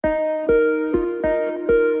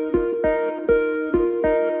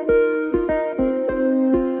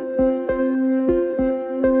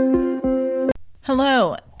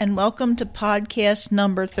and welcome to podcast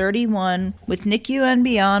number 31 with NICU and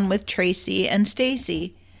Beyond with Tracy and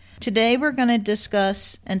Stacy. Today we're going to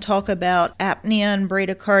discuss and talk about apnea and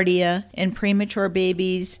bradycardia in premature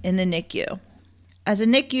babies in the NICU. As a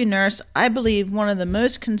NICU nurse, I believe one of the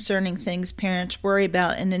most concerning things parents worry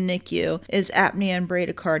about in the NICU is apnea and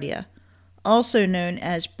bradycardia, also known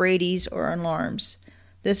as Brady's or alarms.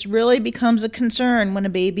 This really becomes a concern when a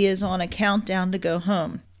baby is on a countdown to go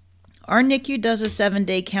home. Our NICU does a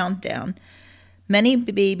 7-day countdown. Many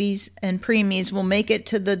babies and preemies will make it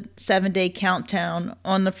to the 7-day countdown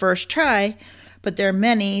on the first try, but there are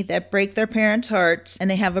many that break their parents' hearts and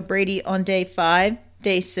they have a Brady on day 5,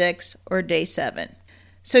 day 6, or day 7.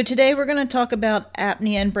 So today we're going to talk about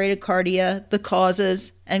apnea and bradycardia, the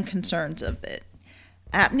causes and concerns of it.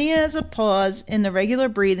 Apnea is a pause in the regular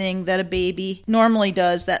breathing that a baby normally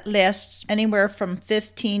does that lasts anywhere from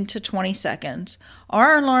 15 to 20 seconds.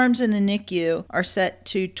 Our alarms in the NICU are set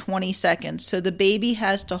to 20 seconds, so the baby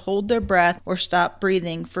has to hold their breath or stop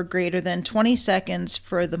breathing for greater than 20 seconds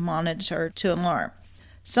for the monitor to alarm.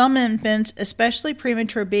 Some infants, especially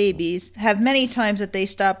premature babies, have many times that they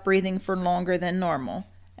stop breathing for longer than normal.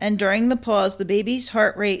 And during the pause, the baby's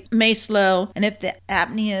heart rate may slow, and if the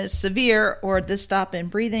apnea is severe or the stop in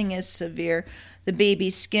breathing is severe, the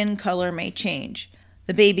baby's skin color may change.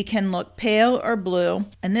 The baby can look pale or blue,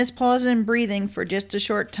 and this pause in breathing for just a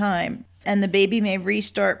short time, and the baby may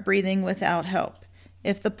restart breathing without help.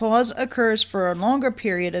 If the pause occurs for a longer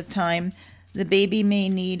period of time, the baby may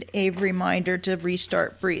need a reminder to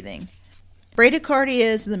restart breathing. Bradycardia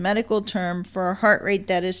is the medical term for a heart rate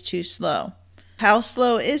that is too slow. How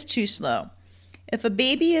slow is too slow? If a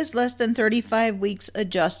baby is less than 35 weeks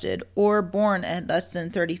adjusted or born at less than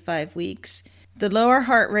 35 weeks, the lower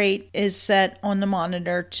heart rate is set on the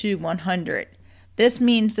monitor to 100. This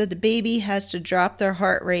means that the baby has to drop their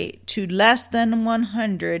heart rate to less than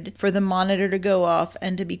 100 for the monitor to go off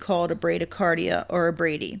and to be called a bradycardia or a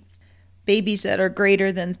Brady. Babies that are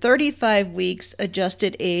greater than 35 weeks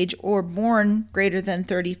adjusted age or born greater than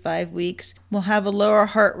 35 weeks will have a lower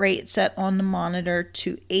heart rate set on the monitor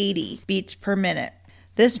to 80 beats per minute.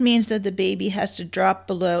 This means that the baby has to drop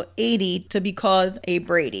below 80 to be called a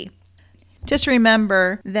Brady. Just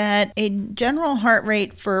remember that a general heart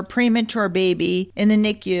rate for a premature baby in the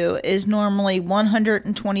NICU is normally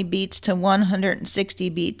 120 beats to 160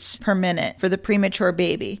 beats per minute for the premature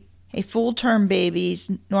baby. A full-term baby's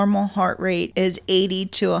normal heart rate is 80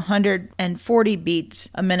 to 140 beats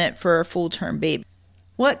a minute for a full-term baby.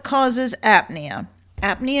 What causes apnea?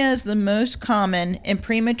 Apnea is the most common in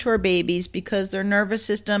premature babies because their nervous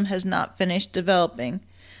system has not finished developing.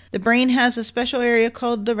 The brain has a special area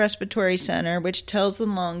called the respiratory center, which tells the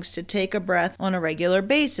lungs to take a breath on a regular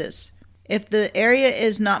basis. If the area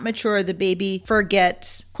is not mature, the baby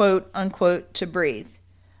forgets, quote unquote, to breathe.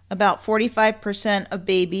 About 45% of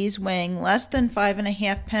babies weighing less than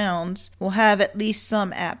 5.5 pounds will have at least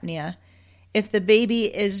some apnea. If the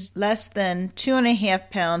baby is less than 2.5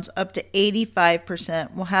 pounds, up to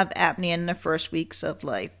 85% will have apnea in the first weeks of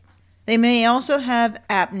life. They may also have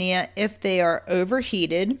apnea if they are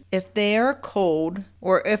overheated, if they are cold,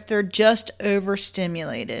 or if they're just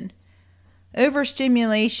overstimulated.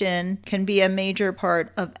 Overstimulation can be a major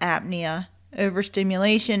part of apnea.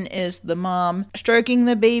 Overstimulation is the mom stroking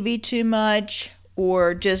the baby too much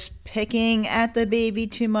or just picking at the baby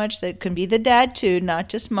too much. That can be the dad too, not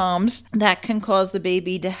just moms. That can cause the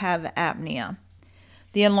baby to have apnea.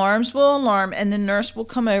 The alarms will alarm and the nurse will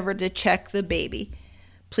come over to check the baby.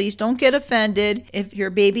 Please don't get offended if your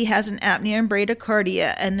baby has an apnea and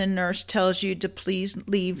bradycardia and the nurse tells you to please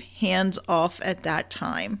leave hands off at that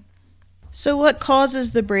time. So what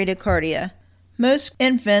causes the bradycardia? Most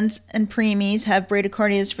infants and preemies have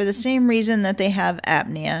bradycardias for the same reason that they have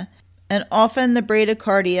apnea, and often the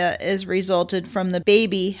bradycardia is resulted from the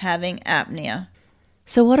baby having apnea.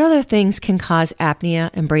 So what other things can cause apnea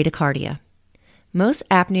and bradycardia? Most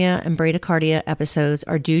apnea and bradycardia episodes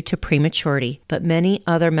are due to prematurity, but many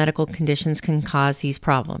other medical conditions can cause these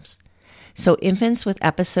problems. So infants with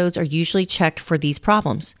episodes are usually checked for these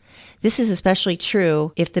problems. This is especially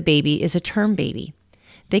true if the baby is a term baby.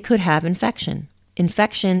 They could have infection.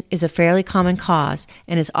 Infection is a fairly common cause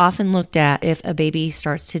and is often looked at if a baby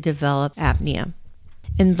starts to develop apnea.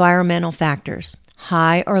 Environmental factors: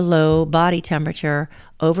 high or low body temperature,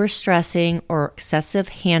 overstressing, or excessive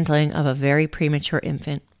handling of a very premature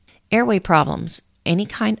infant. Airway problems: any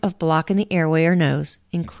kind of block in the airway or nose,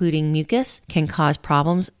 including mucus, can cause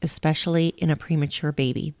problems, especially in a premature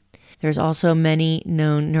baby. There's also many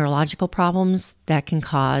known neurological problems that can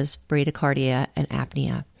cause bradycardia and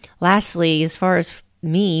apnea. Lastly, as far as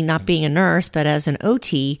me not being a nurse, but as an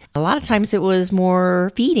OT, a lot of times it was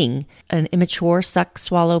more feeding, an immature suck,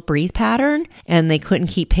 swallow, breathe pattern, and they couldn't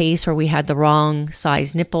keep pace, or we had the wrong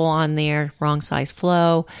size nipple on there, wrong size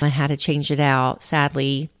flow. I had to change it out.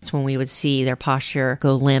 Sadly, it's when we would see their posture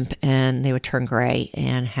go limp and they would turn gray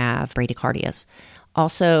and have bradycardias.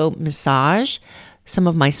 Also, massage. Some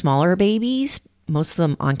of my smaller babies, most of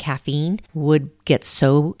them on caffeine, would get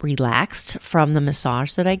so relaxed from the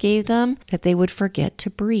massage that I gave them that they would forget to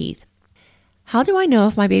breathe. How do I know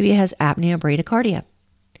if my baby has apnea bradycardia?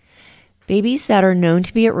 Babies that are known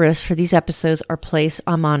to be at risk for these episodes are placed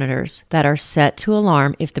on monitors that are set to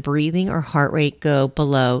alarm if the breathing or heart rate go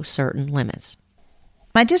below certain limits.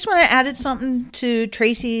 I just want to add something to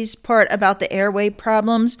Tracy's part about the airway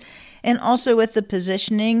problems. And also with the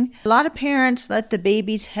positioning, a lot of parents let the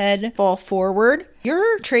baby's head fall forward.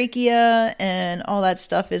 Your trachea and all that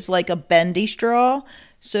stuff is like a bendy straw.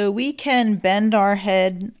 So we can bend our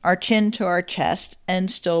head, our chin to our chest and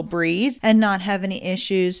still breathe and not have any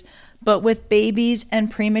issues. But with babies and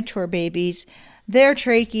premature babies, their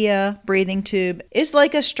trachea breathing tube is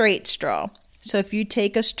like a straight straw. So if you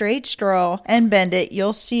take a straight straw and bend it,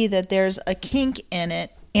 you'll see that there's a kink in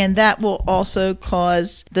it. And that will also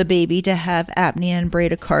cause the baby to have apnea and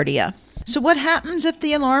bradycardia. So what happens if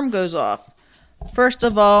the alarm goes off? First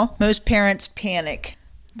of all, most parents panic.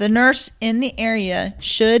 The nurse in the area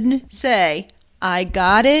should say, "I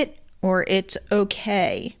got it," or "it's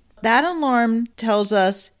okay." That alarm tells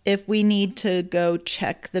us if we need to go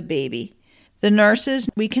check the baby. The nurses,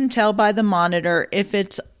 we can tell by the monitor if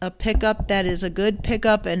it's a pickup that is a good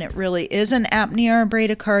pickup and it really is an apnea or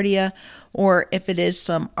bradycardia, or if it is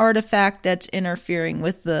some artifact that's interfering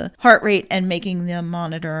with the heart rate and making the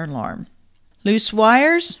monitor alarm. Loose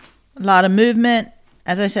wires, a lot of movement,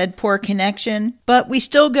 as I said, poor connection, but we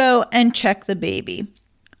still go and check the baby.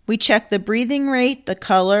 We check the breathing rate, the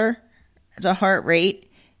color, the heart rate.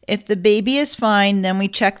 If the baby is fine, then we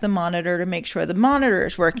check the monitor to make sure the monitor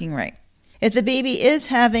is working right. If the baby is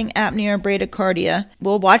having apnea or bradycardia,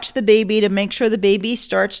 we'll watch the baby to make sure the baby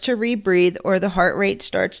starts to rebreathe or the heart rate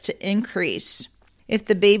starts to increase. If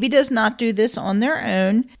the baby does not do this on their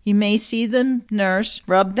own, you may see the nurse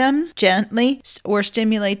rub them gently or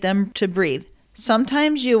stimulate them to breathe.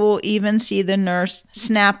 Sometimes you will even see the nurse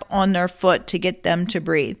snap on their foot to get them to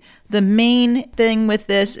breathe. The main thing with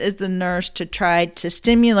this is the nurse to try to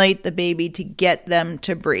stimulate the baby to get them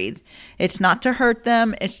to breathe. It's not to hurt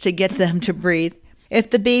them, it's to get them to breathe. If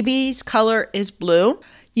the baby's color is blue,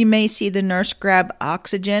 you may see the nurse grab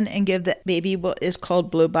oxygen and give the baby what is called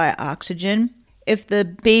blue by oxygen. If the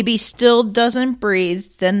baby still doesn't breathe,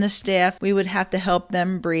 then the staff, we would have to help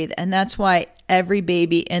them breathe. And that's why every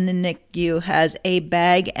baby in the NICU has a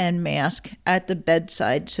bag and mask at the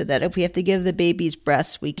bedside so that if we have to give the babies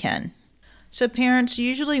breaths, we can. So parents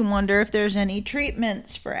usually wonder if there's any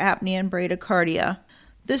treatments for apnea and bradycardia.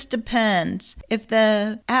 This depends. If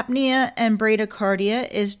the apnea and bradycardia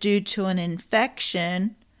is due to an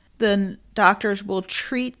infection, the doctors will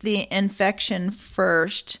treat the infection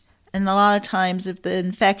first. And a lot of times, if the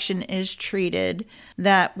infection is treated,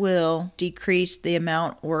 that will decrease the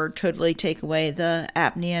amount or totally take away the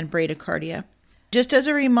apnea and bradycardia. Just as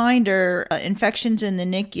a reminder, infections in the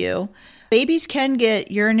NICU, babies can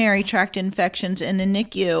get urinary tract infections in the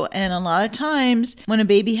NICU, and a lot of times when a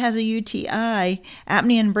baby has a UTI,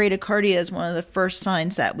 apnea and bradycardia is one of the first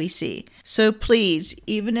signs that we see. So please,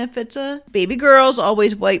 even if it's a baby girls,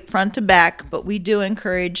 always wipe front to back, but we do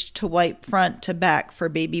encourage to wipe front to back for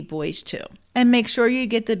baby boys too. And make sure you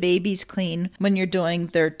get the babies clean when you're doing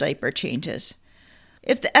their diaper changes.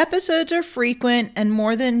 If the episodes are frequent and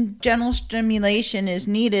more than gentle stimulation is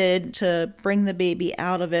needed to bring the baby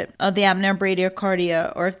out of it, of the apnea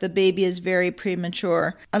bradycardia, or if the baby is very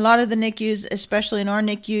premature, a lot of the NICUs, especially in our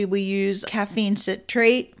NICU, we use caffeine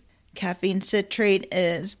citrate. Caffeine citrate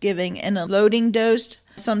is giving in a loading dose.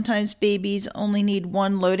 Sometimes babies only need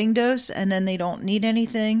one loading dose and then they don't need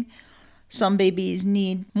anything. Some babies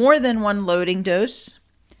need more than one loading dose.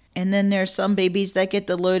 And then there's some babies that get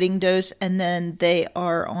the loading dose and then they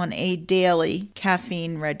are on a daily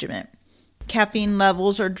caffeine regimen. Caffeine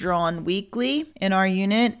levels are drawn weekly in our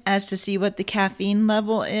unit as to see what the caffeine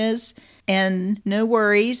level is. And no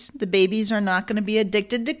worries, the babies are not going to be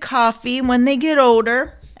addicted to coffee when they get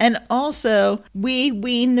older. And also, we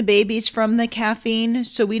wean the babies from the caffeine,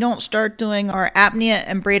 so we don't start doing our apnea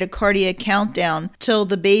and bradycardia countdown till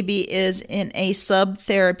the baby is in a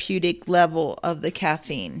subtherapeutic level of the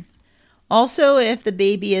caffeine. Also, if the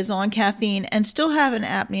baby is on caffeine and still have an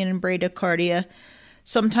apnea and bradycardia,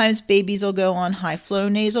 Sometimes babies will go on high flow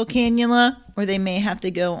nasal cannula, or they may have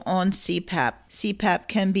to go on CPAP. CPAP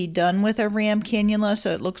can be done with a RAM cannula,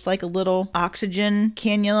 so it looks like a little oxygen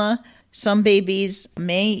cannula. Some babies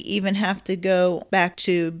may even have to go back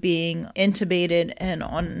to being intubated and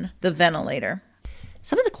on the ventilator.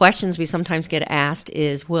 Some of the questions we sometimes get asked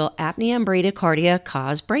is, will apnea and bradycardia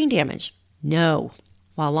cause brain damage? No.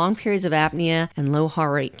 While long periods of apnea and low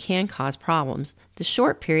heart rate can cause problems, the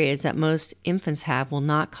short periods that most infants have will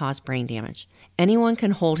not cause brain damage. Anyone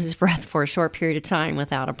can hold his breath for a short period of time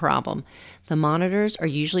without a problem. The monitors are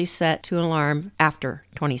usually set to alarm after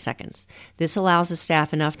 20 seconds. This allows the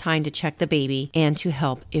staff enough time to check the baby and to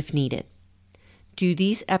help if needed. Do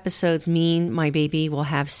these episodes mean my baby will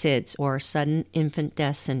have SIDS or sudden infant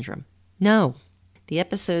death syndrome? No. The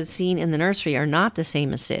episodes seen in the nursery are not the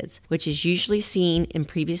same as SIDS, which is usually seen in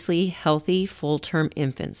previously healthy full-term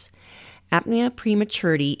infants. Apnea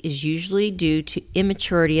prematurity is usually due to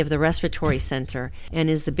immaturity of the respiratory center, and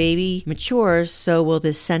as the baby matures, so will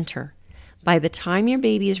this center. By the time your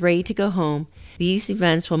baby is ready to go home, these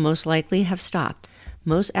events will most likely have stopped.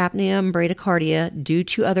 Most apnea and bradycardia, due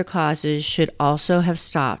to other causes, should also have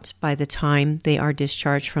stopped by the time they are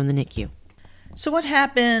discharged from the NICU. So what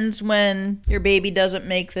happens when your baby doesn't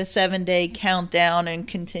make the 7-day countdown and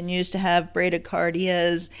continues to have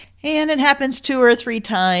bradycardias, and it happens 2 or 3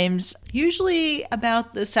 times? Usually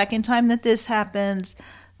about the second time that this happens,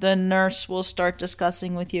 the nurse will start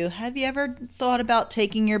discussing with you, have you ever thought about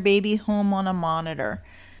taking your baby home on a monitor?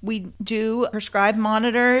 We do prescribe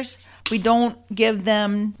monitors. We don't give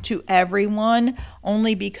them to everyone,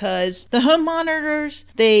 only because the home monitors,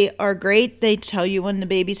 they are great. They tell you when the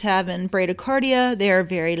baby's having bradycardia. They are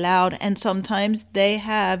very loud, and sometimes they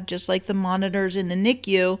have, just like the monitors in the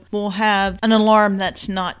NICU, will have an alarm that's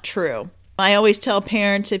not true. I always tell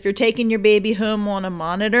parents, if you're taking your baby home on a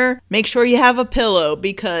monitor, make sure you have a pillow,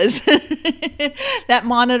 because that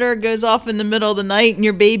monitor goes off in the middle of the night and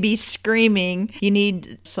your baby's screaming. You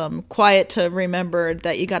need some quiet to remember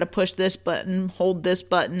that you got to push this button, hold this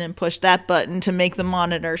button, and push that button to make the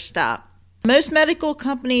monitor stop. Most medical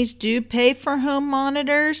companies do pay for home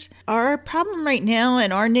monitors. Our problem right now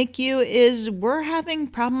in our NICU is we're having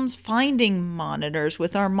problems finding monitors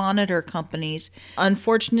with our monitor companies.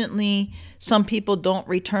 Unfortunately, some people don't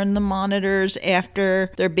return the monitors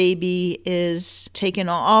after their baby is taken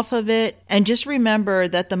off of it. And just remember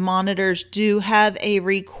that the monitors do have a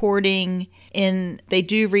recording they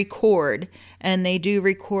do record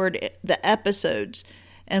the episodes.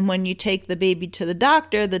 And when you take the baby to the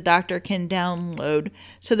doctor can download.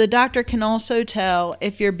 So the doctor can also tell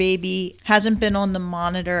if your baby hasn't been on the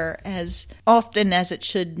monitor as often as it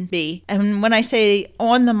should be. And when I say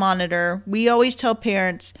on the monitor, we always tell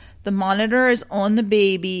parents the monitor is on the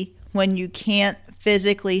baby when you can't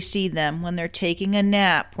physically see them, when they're taking a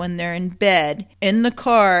nap, when they're in bed, in the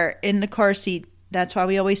car seat. That's why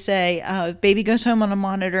we always say, if baby goes home on a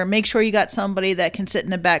monitor, make sure you got somebody that can sit in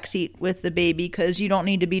the back seat with the baby, because you don't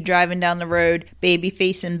need to be driving down the road, baby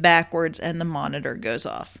facing backwards, and the monitor goes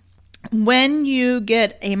off. When you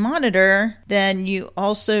get a monitor, then you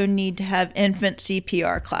also need to have infant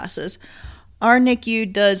CPR classes. Our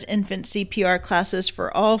NICU does infant CPR classes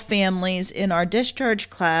for all families in our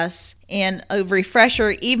discharge class, and a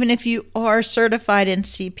refresher, even if you are certified in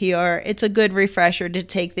CPR, it's a good refresher to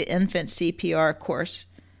take the infant CPR course.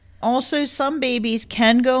 Also, some babies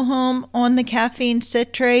can go home on the caffeine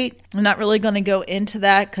citrate. I'm not really going to go into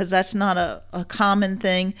that because that's not a common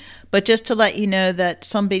thing, but just to let you know that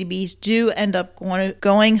some babies do end up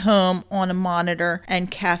going home on a monitor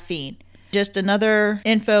and caffeine. Just another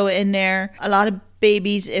info in there, a lot of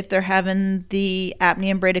babies, if they're having the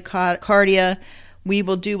apnea and bradycardia, we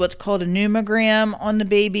will do what's called a pneumogram on the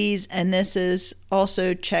babies, and this is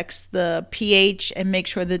also checks the pH and make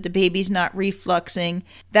sure that the baby's not refluxing.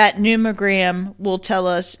 That pneumogram will tell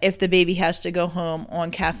us if the baby has to go home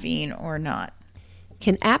on caffeine or not.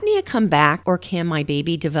 Can apnea come back, or can my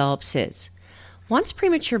baby develop SIDS? Once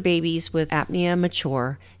premature babies with apnea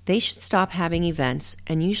mature, they should stop having events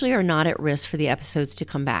and usually are not at risk for the episodes to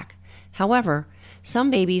come back. However,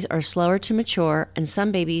 some babies are slower to mature, and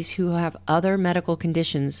some babies who have other medical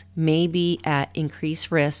conditions may be at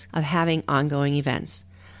increased risk of having ongoing events.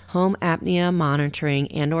 Home apnea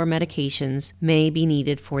monitoring and/or medications may be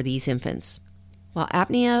needed for these infants. While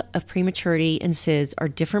apnea of prematurity and SIDS are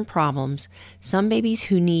different problems, some babies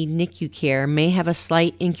who need NICU care may have a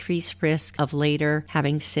slight increased risk of later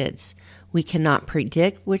having SIDS. We cannot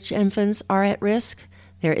predict which infants are at risk.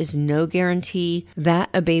 There is no guarantee that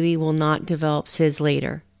a baby will not develop SIDS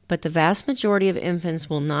later, but the vast majority of infants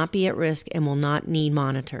will not be at risk and will not need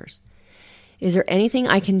monitors. Is there anything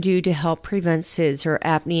I can do to help prevent SIDS or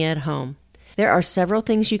apnea at home? There are several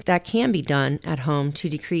things that can be done at home to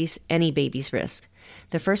decrease any baby's risk.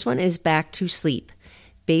 The first one is back to sleep.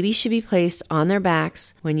 Babies should be placed on their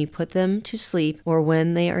backs when you put them to sleep or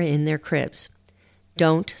when they are in their cribs.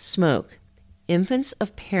 Don't smoke. Infants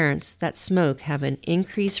of parents that smoke have an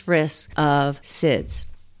increased risk of SIDS.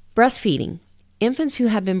 Breastfeeding. Infants who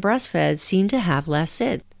have been breastfed seem to have less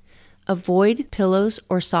SIDS. Avoid pillows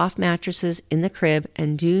or soft mattresses in the crib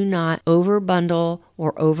and do not overbundle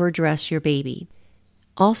or overdress your baby.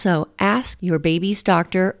 Also, ask your baby's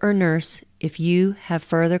doctor or nurse if you have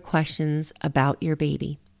further questions about your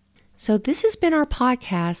baby. So this has been our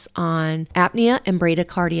podcast on apnea and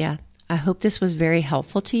bradycardia. I hope this was very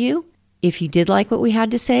helpful to you. If you did like what we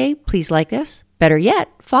had to say, please like us. Better yet,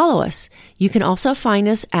 follow us. You can also find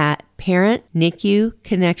us at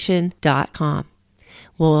parentnicuconnection.com.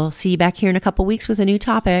 We'll see you back here in a couple weeks with a new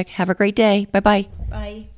topic. Have a great day. Bye-bye. Bye.